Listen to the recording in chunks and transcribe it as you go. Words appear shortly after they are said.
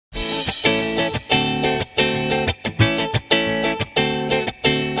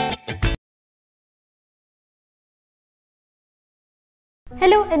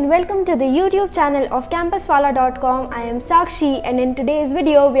and welcome to the YouTube channel of campuswala.com. I am Sakshi and in today's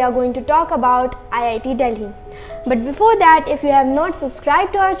video we are going to talk about IIT Delhi. But before that, if you have not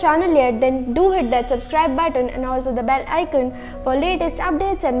subscribed to our channel yet, then do hit that subscribe button and also the bell icon for latest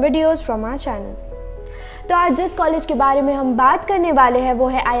updates and videos from our channel. तो आज जिस college के बारे में हम बात करने वाले हैं वो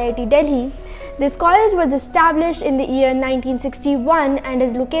है IIT Delhi. This college was established in the year 1961 and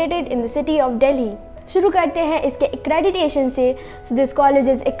is located in the city of Delhi. शुरू करते हैं इसके एक्रेडिटेशन से. So this college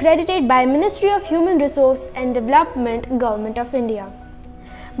is accredited by ministry of human resource and development, government of India.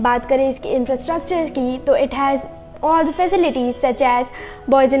 बात करें इसके infrastructure की तो it has all the facilities such as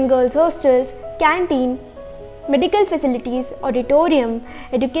boys and girls hostels, canteen, medical facilities, auditorium,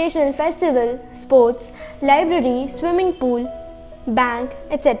 educational festival, sports, library, swimming pool, bank,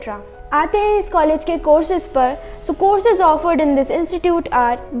 etc. आते हैं इस college के courses पर. सो courses offered in this institute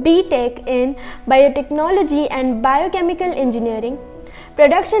are BTech in Biotechnology and Biochemical Engineering,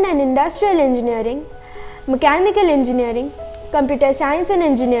 Production and Industrial Engineering, Mechanical Engineering, Computer Science and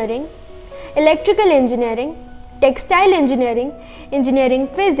Engineering, Electrical Engineering, Textile Engineering, Engineering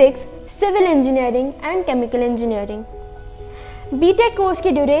Physics, Civil Engineering and Chemical Engineering. BTech course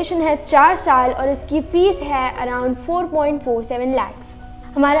की duration है 4 साल और इसकी fees है around 4.47 lakhs.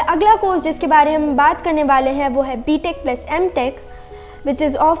 हमारा अगला course जिसके बारे में हम बात करने वाले हैं वो है BTech plus MTech, which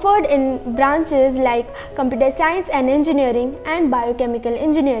is offered in branches like Computer Science and Engineering and Biochemical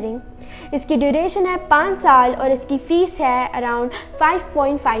Engineering. इसकी ड्यूरेशन है 5 साल और इसकी फ़ीस है अराउंड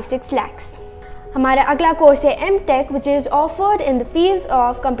 5.56 lakhs. हमारा अगला कोर्स है MTech, which is offered in the fields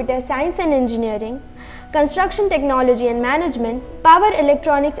of Computer Science and Engineering, Construction Technology and Management, Power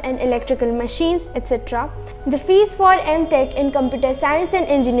Electronics and Electrical Machines, etc. The fees for MTech in Computer Science and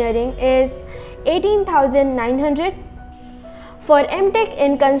Engineering is 18,900. For MTech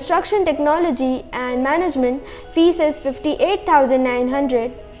in Construction Technology and Management, fees is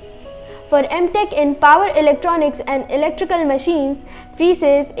 58,900. For MTech in Power Electronics and Electrical Machines, fees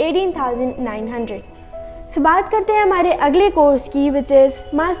is 18,900. So बात करते हैं हमारे अगले course की, which is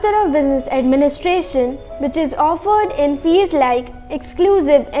Master of Business Administration, which is offered in fields like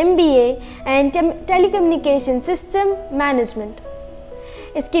Exclusive MBA and Telecommunication System Management.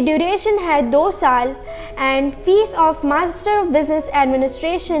 इसकी duration है 2 साल and fees of Master of Business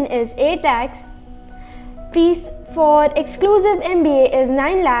Administration is 8 lakhs. Fees for Exclusive MBA is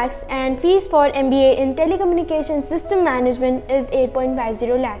 9 lakhs and fees for MBA in Telecommunication System Management is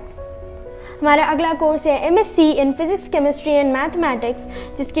 8.50 lakhs. हमारा अगला course है MSc in Physics, Chemistry and Mathematics,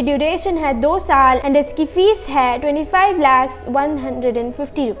 जिसकी duration है 2 साल and इसकी fees है 25 lakhs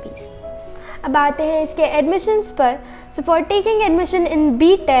 150 rupees. अब आते हैं इसके एडमिशन्स पर. So for taking admission in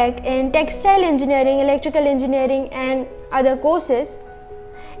BTech in Textile Engineering, Electrical Engineering and other courses,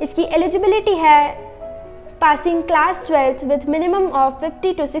 इसकी एलिजिबिलिटी है passing class 12th with minimum of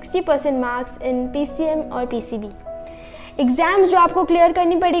 50 to 60% marks in PCM और PCB. एग्ज़ाम्स जो आपको क्लियर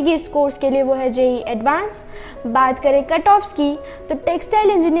करनी पड़ेगी इस कोर्स के लिए वो है JEE एडवांस. बात करें कट ऑफ्स की तो टेक्सटाइल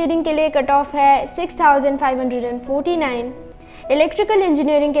इंजीनियरिंग के लिए कट ऑफ है 6,549, इलेक्ट्रिकल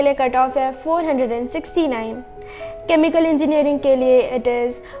इंजीनियरिंग के लिए कट ऑफ है 469, केमिकल इंजीनियरिंग के लिए इट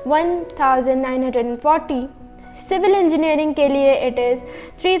इज़ 1,940, सिविल इंजीनियरिंग के लिए इट इज़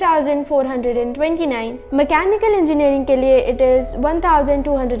 3,429, मैकेनिकल इंजीनियरिंग के लिए it is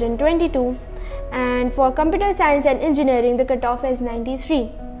 1,222 and for computer science and engineering the cutoff is 93.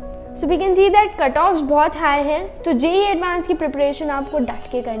 So we can see that cutoffs बहुत हाई हैं, तो JEE एडवांस की प्रिपरेशन आपको डट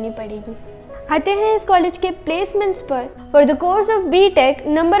के करनी पड़ेगी. आते हैं इस कॉलेज के प्लेसमेंट्स पर. For the course of BTech,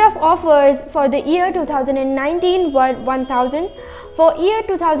 number of offers for the year 2019 were 1,000. For year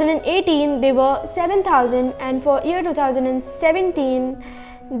 2018 they were 7,000 and for year 2017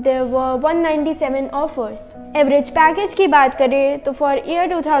 there were 197 offers. Average package की बात करें तो for year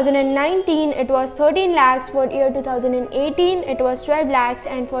 2019 it was 13 lakhs, for year 2018 it was 12 lakhs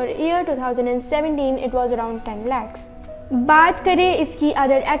and for year 2017 it was around 10 lakhs. बात करें इसकी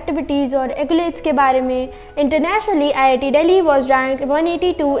other activities और एक्colades के बारे में. Internationally, IIT Delhi was ranked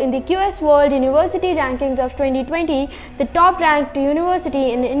 182 in the QS World University Rankings of 2020, the top ranked university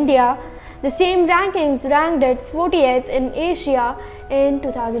in India. The same rankings ranked it 40th in Asia in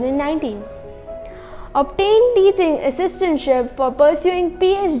 2019. Obtained teaching assistantship for pursuing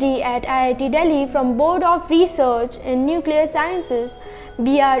PhD at IIT Delhi from Board of Research in Nuclear Sciences,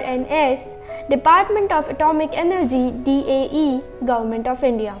 BRNS, Department of Atomic Energy, DAE, Government of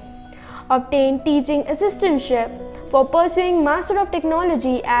India. Obtained teaching assistantship for pursuing Master of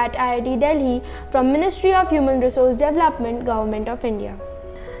Technology at IIT Delhi from Ministry of Human Resource Development, Government of India.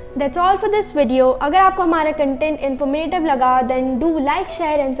 That's all for this video. अगर आपको हमारा content informative लगा then do like,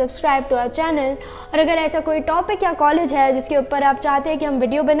 share and subscribe to our channel. और अगर ऐसा कोई topic या college है जिसके ऊपर आप चाहते हैं कि हम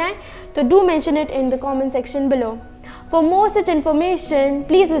वीडियो बनाएं तो do mention it in the comment section below. For more such information,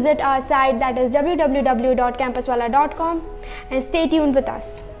 please visit our site, that is www.campuswala.com, and stay tuned with us.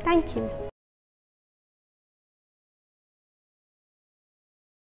 Thank you.